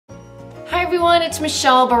Hi everyone, it's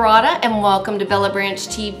Michele Baratta and welcome to Bella Branch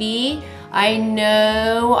TV. I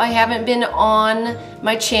know I haven't been on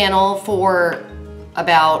my channel for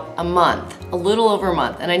about a month, a little over a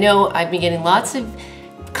month, and I know I've been getting lots of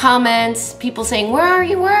comments, people saying, where are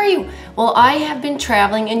you, where are you? Well, I have been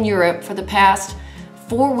traveling in Europe for the past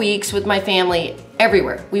 4 weeks with my family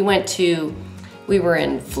everywhere. We were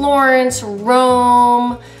in Florence,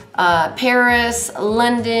 Rome, Paris,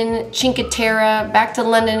 London, Cinque Terre, back to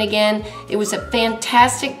London again. It was a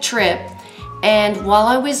fantastic trip, and while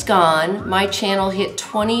I was gone, my channel hit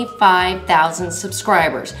 25,000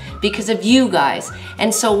 subscribers because of you guys.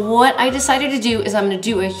 And so what I decided to do is I'm going to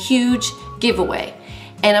do a huge giveaway,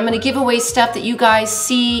 and I'm going to give away stuff that you guys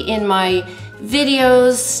see in my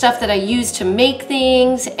videos, stuff that I use to make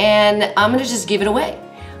things, and I'm going to just give it away.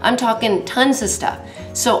 I'm talking tons of stuff.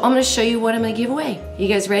 So I'm gonna show you what I'm gonna give away. You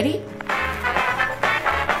guys ready?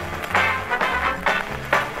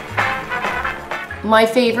 My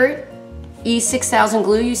favorite, E6000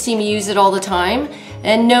 glue. You see me use it all the time.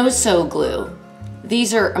 And no-sew glue.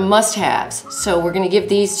 These are must-haves. So we're gonna give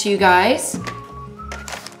these to you guys.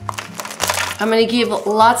 I'm gonna give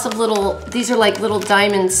lots of little, these are like little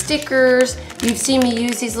diamond stickers. You've seen me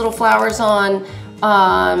use these little flowers on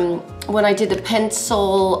when I did the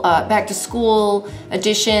pencil back to school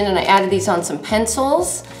edition, and I added these on some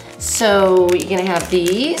pencils. So you're gonna have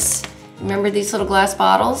these. Remember these little glass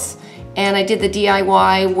bottles? And I did the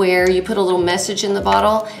DIY where you put a little message in the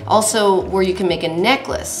bottle. Also where you can make a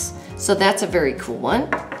necklace. So that's a very cool one.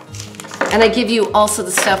 And I give you also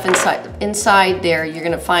the stuff inside there. You're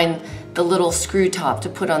gonna find the little screw top to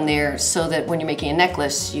put on there so that when you're making a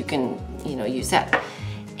necklace, you can, use that.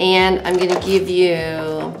 And I'm gonna give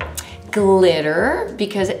you glitter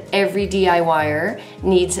because every DIYer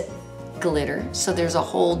needs glitter. So there's a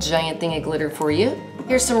whole giant thing of glitter for you.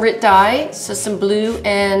 Here's some RIT dye, so some blue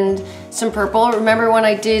and some purple. Remember when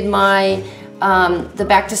I did my the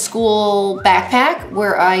back to school backpack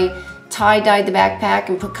where I tie-dyed the backpack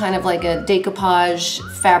and put kind of like a decoupage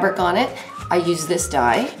fabric on it? I use this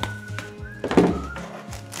dye.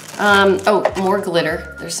 Oh, more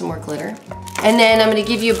glitter. There's some more glitter. And then I'm gonna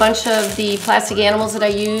give you a bunch of the plastic animals that I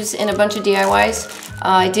use in a bunch of DIYs.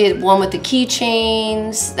 I did one with the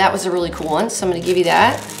keychains. That was a really cool one, so I'm gonna give you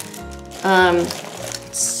that. Oh,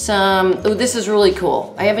 this is really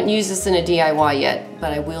cool. I haven't used this in a DIY yet,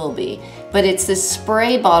 but I will be. But it's this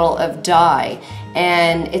spray bottle of dye,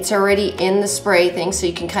 and it's already in the spray thing, so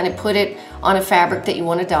you can kind of put it on a fabric that you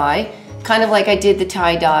wanna dye. Kind of like I did the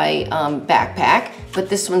tie-dye backpack, but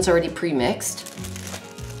this one's already pre-mixed.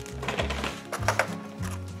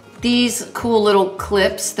 These cool little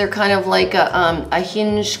clips, they're kind of like a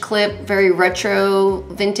hinge clip, very retro,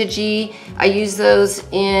 vintagey. I use those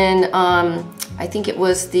in, I think it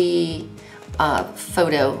was the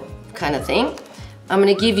photo kind of thing. I'm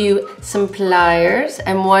gonna give you some pliers.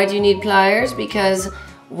 And why do you need pliers? Because,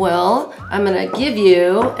 well, I'm gonna give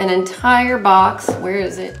you an entire box, where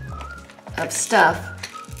is it, of stuff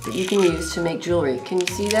that you can use to make jewelry. Can you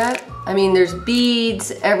see that? I mean, there's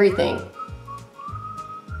beads, everything.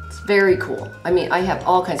 Very cool. I mean, I have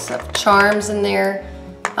all kinds of stuff. Charms in there,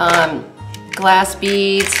 glass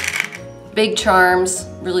beads, big charms,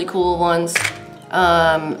 really cool ones.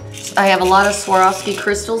 I have a lot of Swarovski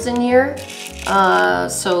crystals in here,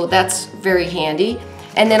 so that's very handy.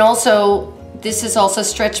 And then also, this is also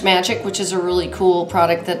Stretch Magic, which is a really cool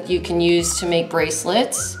product that you can use to make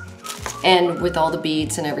bracelets, and with all the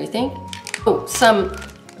beads and everything. Oh, some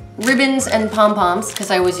ribbons and pom-poms,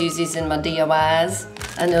 because I always use these in my DIYs.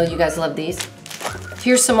 I know you guys love these.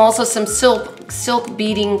 Here's also some silk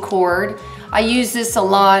beading cord. I use this a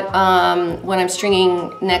lot when I'm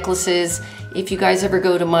stringing necklaces. If you guys ever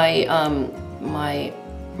go to my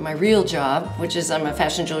my real job, which is I'm a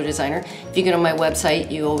fashion jewelry designer, if you go to my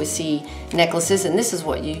website, you always see necklaces, and this is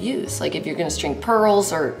what you use. Like if you're gonna string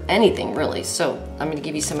pearls or anything really. So I'm gonna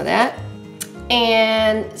give you some of that.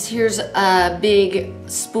 And here's a big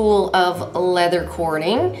spool of leather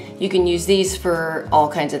cording. You can use these for all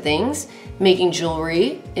kinds of things. Making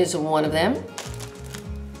jewelry is one of them.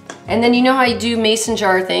 And then you know how I do mason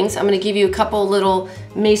jar things. I'm gonna give you a couple little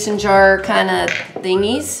mason jar kind of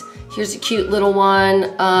thingies. Here's a cute little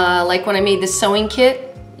one. Like when I made the sewing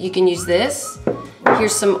kit, you can use this.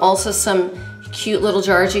 Here's also some cute little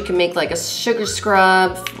jars. You can make like a sugar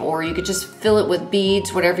scrub, or you could just fill it with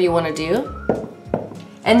beads, whatever you want to do.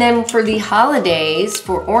 And then for the holidays,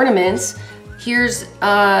 for ornaments, here's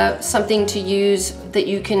something to use that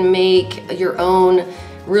you can make your own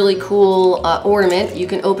really cool ornament. You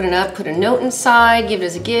can open it up, put a note inside, give it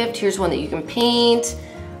as a gift. Here's one that you can paint.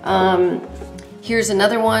 Here's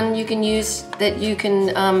another one you can use that you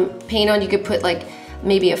can paint on. You could put like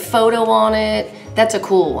maybe a photo on it. That's a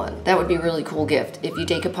cool one. That would be a really cool gift if you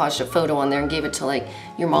decoupaged a photo on there and gave it to like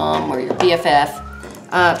your mom or your BFF.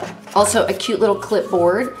 Also a cute little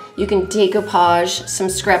clipboard. You can decoupage some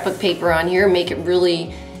scrapbook paper on here, make it really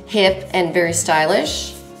hip and very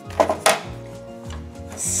stylish.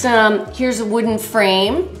 Here's a wooden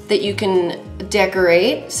frame that you can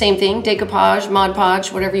decorate. Same thing, decoupage, Mod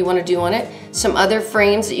Podge, whatever you want to do on it. Some other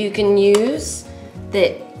frames that you can use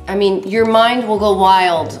that, I mean, your mind will go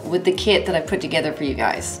wild with the kit that I put together for you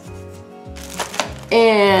guys.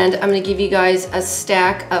 And I'm gonna give you guys a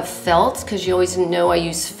stack of felt, because you always know I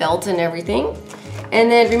use felt and everything.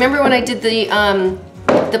 And then remember when I did the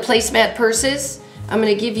placemat purses? I'm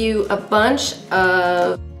gonna give you a bunch of,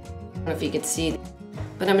 I don't know if you can see,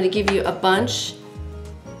 but I'm gonna give you a bunch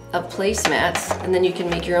of placemats, and then you can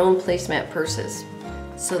make your own placemat purses.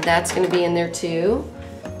 So that's gonna be in there too.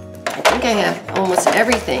 I think I have almost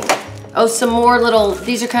everything. Oh, some more little,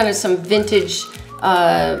 these are kind of some vintage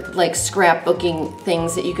like scrapbooking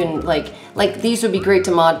things that you can like these would be great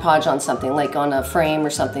to Mod Podge on something, like on a frame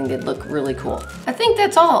or something. They'd look really cool. I think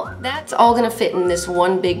that's all. That's all gonna fit in this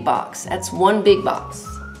one big box. That's one big box.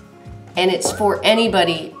 And it's for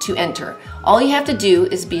anybody to enter. All you have to do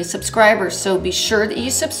is be a subscriber. So be sure that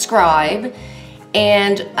you subscribe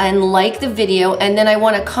and like the video, and then I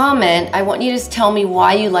want to comment. I want you to tell me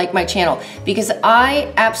why you like my channel, because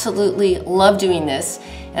I absolutely love doing this,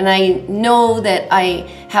 and I know that I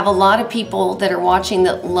have a lot of people that are watching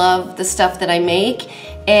that love the stuff that I make,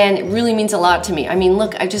 and it really means a lot to me. I mean,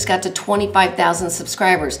 look, I just got to 25,000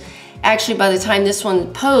 subscribers. Actually, by the time this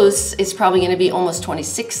one posts, it's probably going to be almost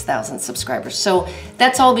 26,000 subscribers. So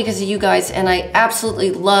that's all because of you guys, and I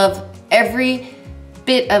absolutely love every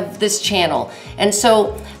bit of this channel. And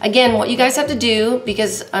so again, what you guys have to do,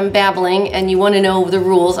 because I'm babbling and you want to know the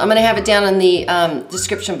rules, I'm going to have it down in the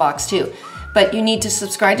description box too, but you need to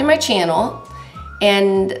subscribe to my channel,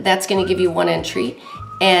 and that's going to give you one entry,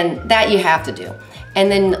 and that you have to do.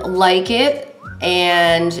 And then like it,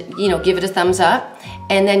 and you know, give it a thumbs up,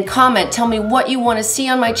 and then comment, tell me what you want to see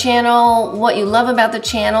on my channel, what you love about the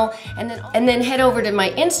channel, and then head over to my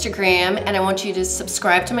Instagram, and I want you to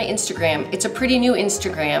subscribe to my Instagram. It's a pretty new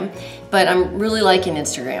Instagram, but I'm really liking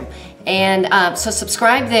Instagram. And so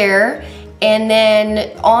subscribe there, and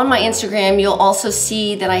then on my Instagram, you'll also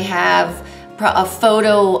see that I have a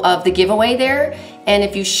photo of the giveaway there, and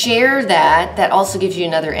if you share that, that also gives you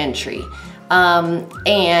another entry.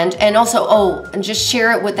 And also, oh, and just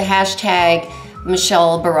share it with the hashtag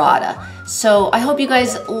Michele Baratta. So I hope you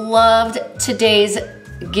guys loved today's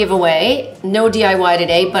giveaway. No DIY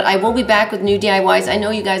today, but I will be back with new DIYs. I know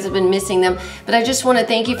you guys have been missing them, but I just want to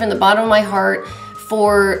thank you from the bottom of my heart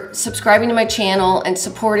for subscribing to my channel and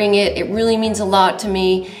supporting it. It really means a lot to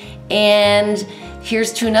me. And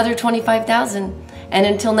here's to another 25,000. And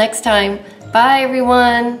until next time, bye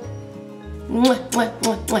everyone. Mwah, mwah,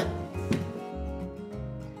 mwah, mwah.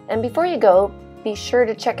 And before you go, be sure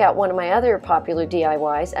to check out one of my other popular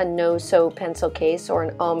DIYs, a no-sew pencil case or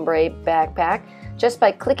an ombre backpack, just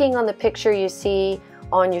by clicking on the picture you see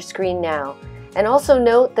on your screen now. And also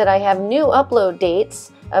note that I have new upload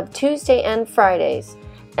dates of Tuesday and Fridays.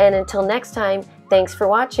 And until next time, thanks for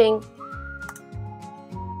watching.